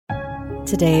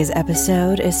Today's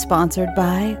episode is sponsored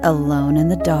by Alone in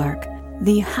the Dark,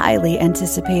 the highly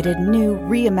anticipated new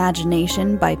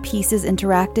reimagination by Pieces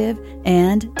Interactive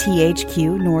and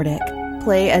THQ Nordic.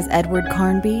 Play as Edward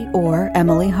Carnby or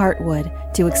Emily Hartwood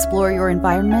to explore your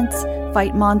environments,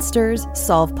 fight monsters,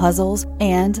 solve puzzles,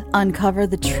 and uncover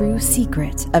the true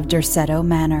secret of Derceto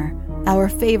Manor. Our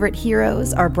favorite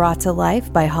heroes are brought to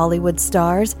life by Hollywood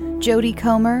stars Jodie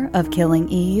Comer of Killing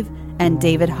Eve and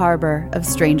David Harbour of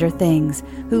Stranger Things,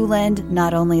 who lend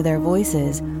not only their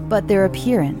voices, but their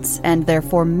appearance and their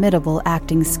formidable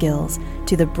acting skills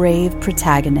to the brave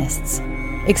protagonists.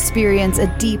 Experience a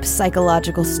deep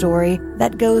psychological story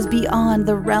that goes beyond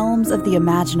the realms of the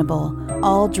imaginable,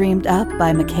 all dreamed up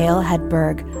by Mikhail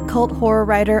Hedberg, cult horror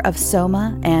writer of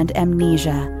Soma and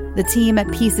Amnesia. The team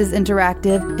at Pieces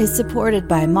Interactive is supported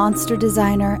by monster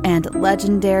designer and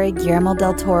legendary Guillermo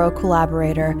del Toro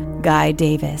collaborator Guy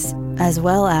Davis, as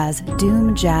well as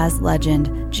Doom jazz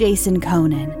legend Jason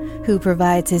Conan, who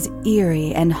provides his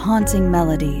eerie and haunting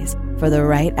melodies for the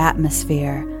right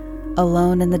atmosphere.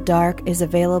 Alone in the Dark is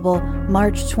available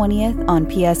March 20th on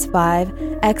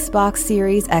PS5, Xbox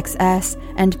Series XS,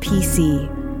 and PC.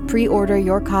 Pre-order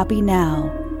your copy now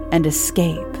and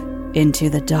escape into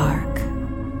the dark.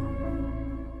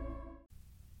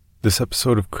 This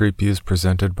episode of Creepy is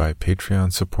presented by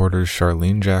Patreon supporters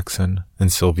Charlene Jackson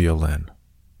and Sylvia Lynn.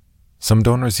 Some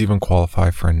donors even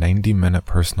qualify for a 90-minute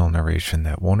personal narration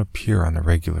that won't appear on the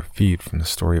regular feed from the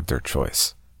story of their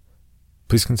choice.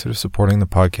 Please consider supporting the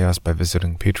podcast by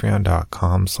visiting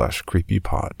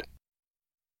patreon.com/creepypod.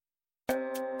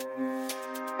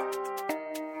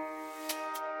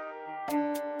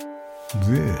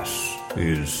 This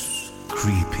is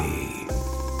Creepy,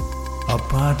 a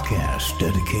podcast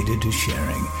dedicated to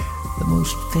sharing the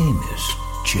most famous,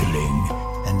 chilling,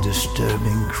 and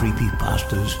disturbing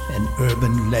creepypastas and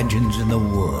urban legends in the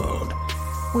world.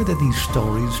 Whether these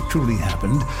stories truly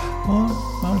happened or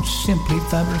are simply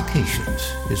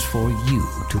fabrications is for you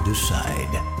to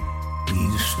decide.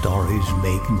 These stories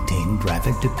may contain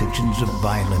graphic depictions of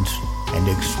violence and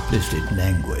explicit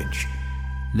language.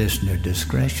 Listener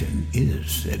discretion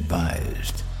is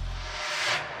advised.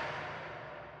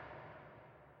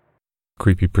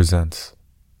 Creepy presents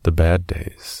The Bad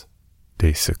Days,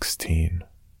 Day 16.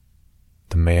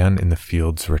 The Man in the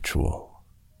Fields Ritual.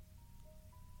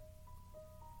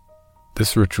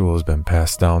 This ritual has been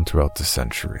passed down throughout the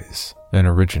centuries and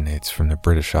originates from the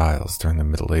British Isles during the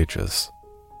Middle Ages,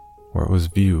 where it was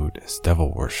viewed as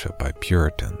devil worship by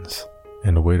Puritans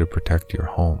and a way to protect your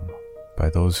home by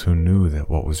those who knew that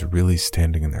what was really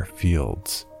standing in their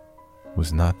fields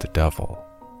was not the devil.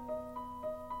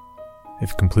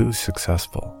 If completely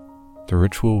successful, the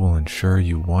ritual will ensure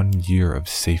you 1 year of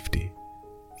safety,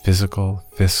 physical,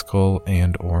 fiscal,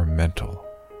 and/or mental,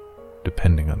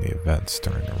 depending on the events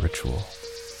during the ritual.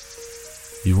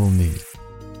 You will need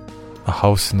a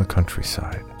house in the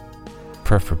countryside,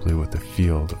 preferably with a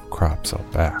field of crops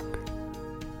out back.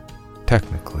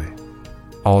 Technically,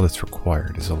 all that's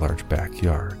required is a large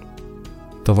backyard.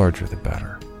 The larger the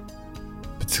better.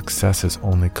 But success has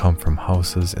only come from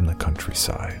houses in the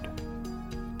countryside.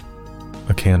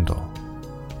 A candle.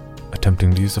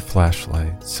 Attempting to use a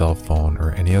flashlight, cell phone,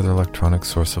 or any other electronic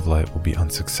source of light will be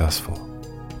unsuccessful,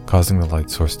 causing the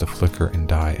light source to flicker and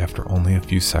die after only a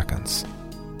few seconds,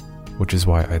 which is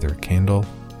why either a candle,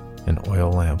 an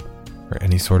oil lamp, or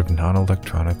any sort of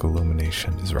non-electronic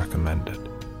illumination is recommended.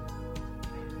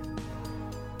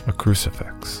 A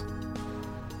crucifix.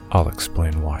 I'll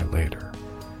explain why later.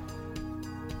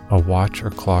 A watch or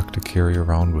clock to carry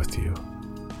around with you.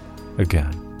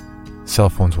 Again, cell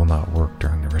phones will not work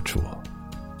during the ritual.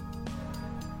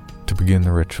 To begin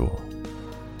the ritual,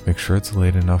 make sure it's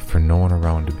late enough for no one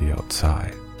around to be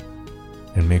outside,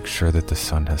 and make sure that the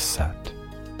sun has set.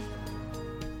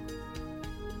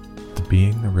 The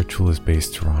being the ritual is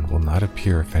based around will not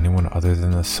appear if anyone other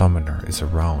than the summoner is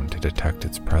around to detect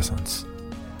its presence.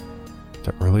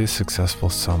 The earliest successful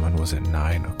summon was at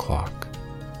 9 o'clock.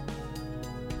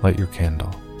 Light your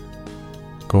candle.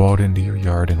 Go out into your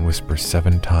yard and whisper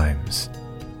 7 times,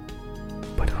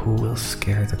 "But who will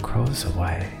scare the crows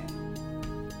away?"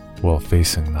 while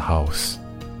facing the house.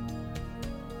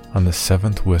 On the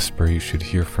 7th whisper, you should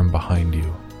hear from behind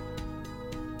you,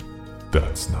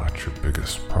 "That's not your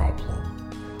biggest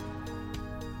problem."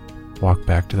 Walk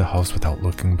back to the house without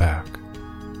looking back.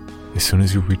 As soon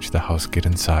as you reach the house, get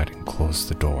inside and close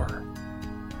the door.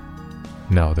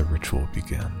 Now the ritual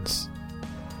begins.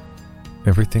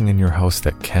 Everything in your house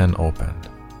that can open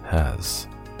has.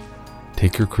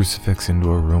 Take your crucifix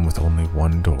into a room with only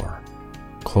one door.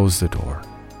 Close the door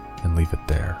and leave it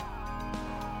there.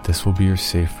 This will be your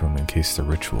safe room in case the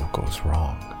ritual goes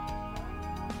wrong.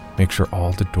 Make sure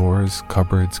all the doors,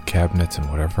 cupboards, cabinets, and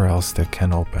whatever else that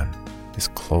can open is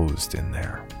closed in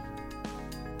there.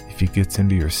 If he gets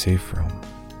into your safe room,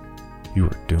 you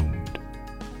are doomed.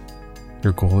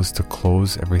 Your goal is to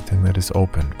close everything that is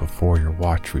opened before your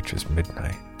watch reaches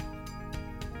midnight.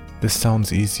 This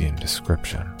sounds easy in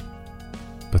description,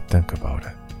 but think about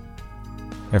it.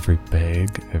 Every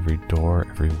bag, every door,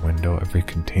 every window, every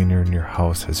container in your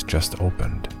house has just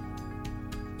opened.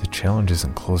 The challenge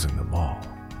isn't closing them all.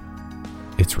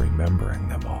 It's remembering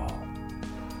them all.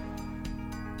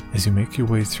 As you make your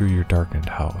way through your darkened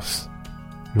house,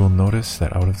 you will notice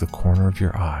that out of the corner of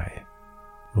your eye,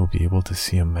 you will be able to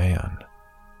see a man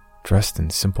dressed in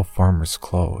simple farmer's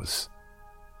clothes.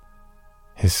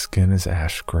 His skin is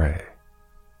ash gray.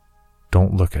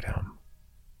 Don't look at him,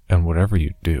 and whatever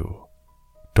you do,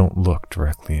 don't look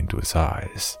directly into his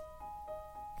eyes.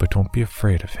 But don't be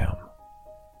afraid of him.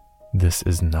 This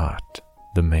is not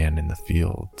the man in the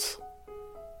fields.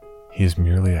 He is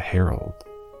merely a herald,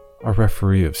 a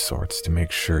referee of sorts to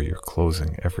make sure you're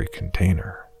closing every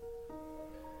container.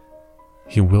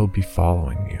 He will be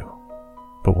following you,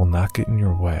 but will not get in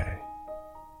your way.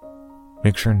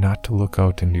 Make sure not to look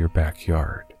out into your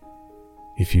backyard.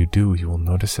 If you do, you will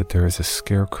notice that there is a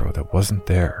scarecrow that wasn't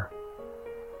there.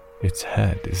 Its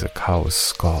head is a cow's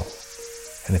skull,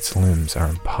 and its limbs are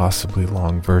impossibly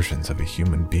long versions of a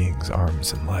human being's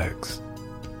arms and legs.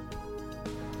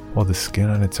 While the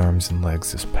skin on its arms and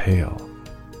legs is pale,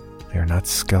 they are not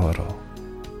skeletal.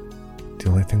 The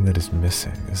only thing that is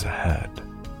missing is a head.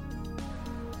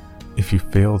 If you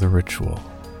fail the ritual,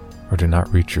 or do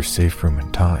not reach your safe room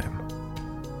in time,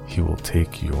 he will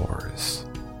take yours.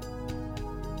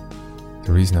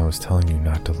 The reason I was telling you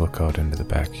not to look out into the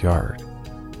backyard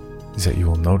is that you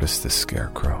will notice this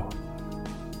scarecrow.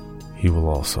 He will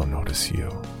also notice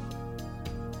you.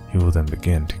 He will then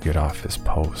begin to get off his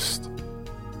post.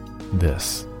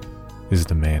 This is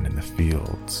the man in the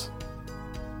fields.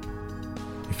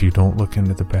 If you don't look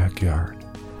into the backyard,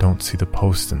 don't see the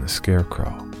post and the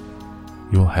scarecrow,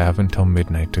 you will have until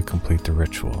midnight to complete the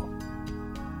ritual.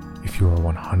 If you are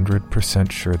 100%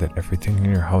 sure that everything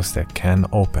in your house that can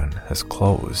open has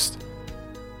closed,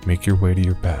 make your way to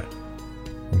your bed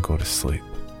and go to sleep.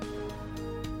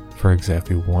 For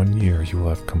exactly 1 year, you will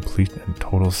have complete and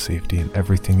total safety in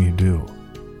everything you do,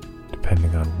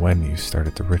 depending on when you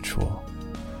started the ritual.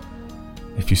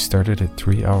 If you started at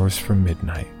 3 hours from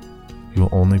midnight, you will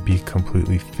only be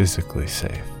completely physically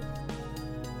safe.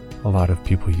 A lot of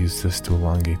people use this to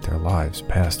elongate their lives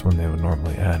past when they would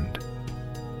normally end.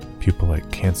 People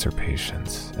like cancer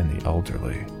patients and the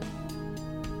elderly.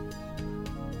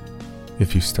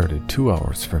 If you started 2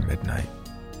 hours from midnight,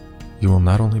 you will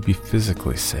not only be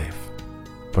physically safe,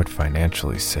 but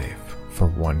financially safe for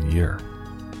 1 year.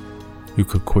 You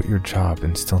could quit your job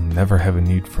and still never have a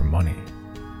need for money.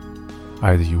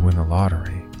 Either you win the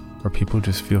lottery, or people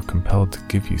just feel compelled to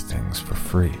give you things for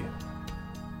free.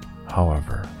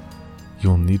 However, you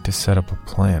will need to set up a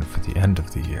plan for the end of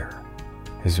the year,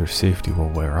 as your safety will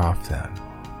wear off then,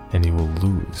 and you will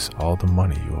lose all the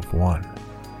money you have won.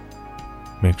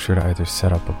 Make sure to either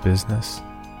set up a business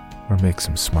or make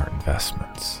some smart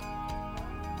investments.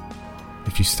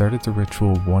 If you started the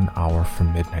ritual 1 hour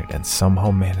from midnight and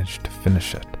somehow managed to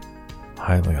finish it,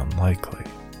 highly unlikely,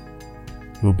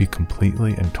 you will be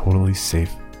completely and totally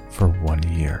safe for 1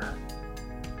 year.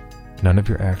 None of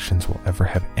your actions will ever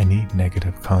have any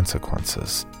negative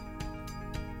consequences.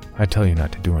 I tell you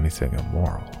not to do anything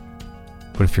immoral,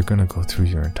 but if you're going to go through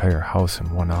your entire house in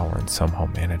 1 hour and somehow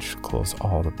manage to close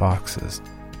all the boxes,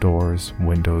 doors,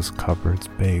 windows, cupboards,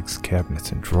 bags,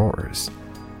 cabinets, and drawers,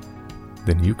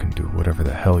 then you can do whatever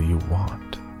the hell you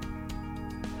want.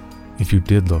 If you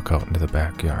did look out into the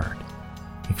backyard,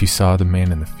 if you saw the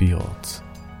man in the fields,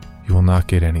 you will not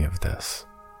get any of this,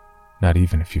 not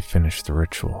even if you finish the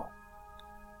ritual.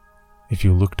 If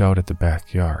you looked out at the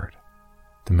backyard,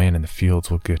 the man in the fields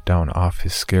will get down off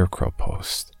his scarecrow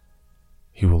post.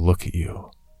 He will look at you.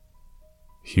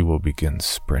 He will begin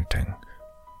sprinting.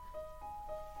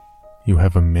 You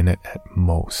have a minute at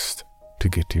most to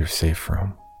get to your safe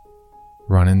room.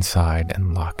 Run inside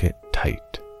and lock it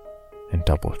tight, and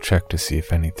double check to see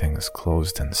if anything is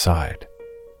closed inside.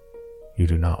 You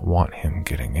do not want him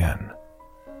getting in.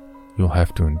 You'll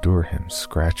have to endure him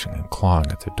scratching and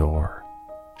clawing at the door,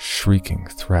 shrieking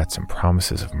threats and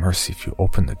promises of mercy if you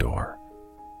open the door.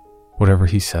 Whatever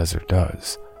he says or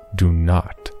does, do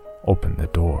not open the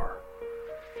door.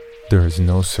 There is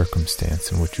no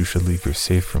circumstance in which you should leave your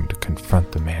safe room to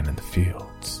confront the man in the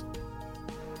fields.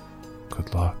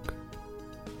 Good luck,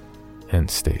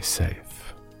 and stay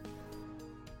safe.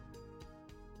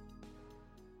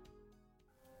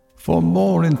 For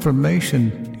more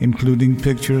information, including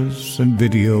pictures and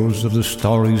videos of the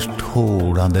stories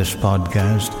told on this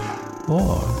podcast,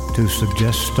 or to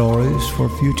suggest stories for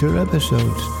future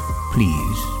episodes,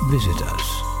 please visit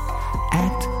us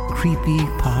at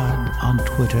CreepyPod on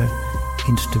Twitter,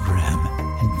 Instagram,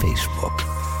 and Facebook,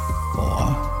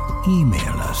 or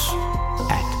email us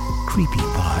at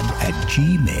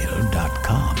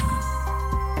creepypod@gmail.com.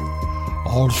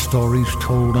 All stories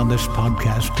told on this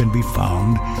podcast can be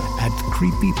found at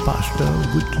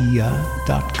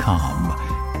creepypastawikia.com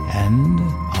and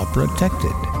are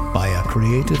protected by a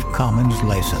Creative Commons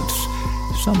license.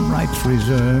 Some rights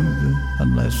reserved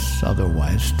unless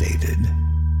otherwise stated.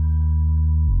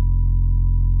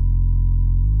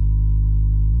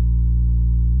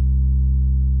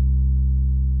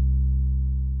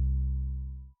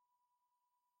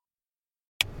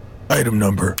 Item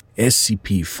number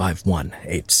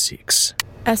SCP-5186.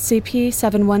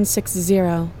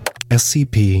 SCP-7160.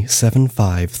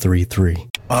 SCP-7533.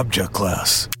 Object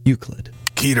Class Euclid.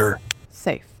 Keter.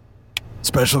 Safe.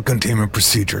 Special Containment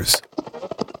Procedures.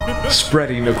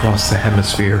 Spreading across the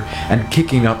hemisphere and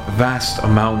kicking up vast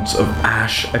amounts of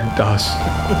ash and dust.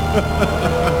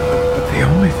 The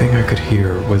only thing I could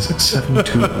hear was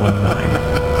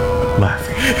 7219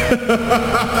 laughing.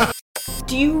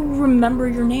 Do you remember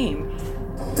your name?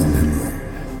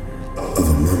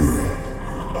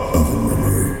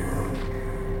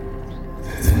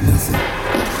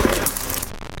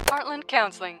 Heartland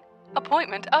Counseling.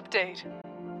 Appointment update.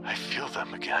 I feel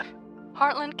them again.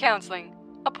 Heartland Counseling.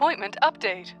 Appointment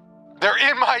update. They're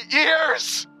in my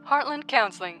ears! Heartland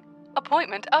Counseling.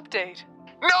 Appointment update.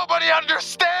 Nobody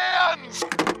understands!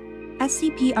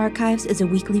 SCP Archives is a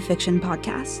weekly fiction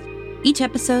podcast. Each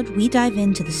episode, we dive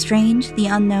into the strange, the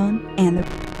unknown, and the...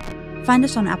 Find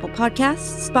us on Apple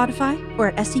Podcasts, Spotify, or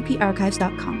at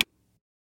scparchives.com.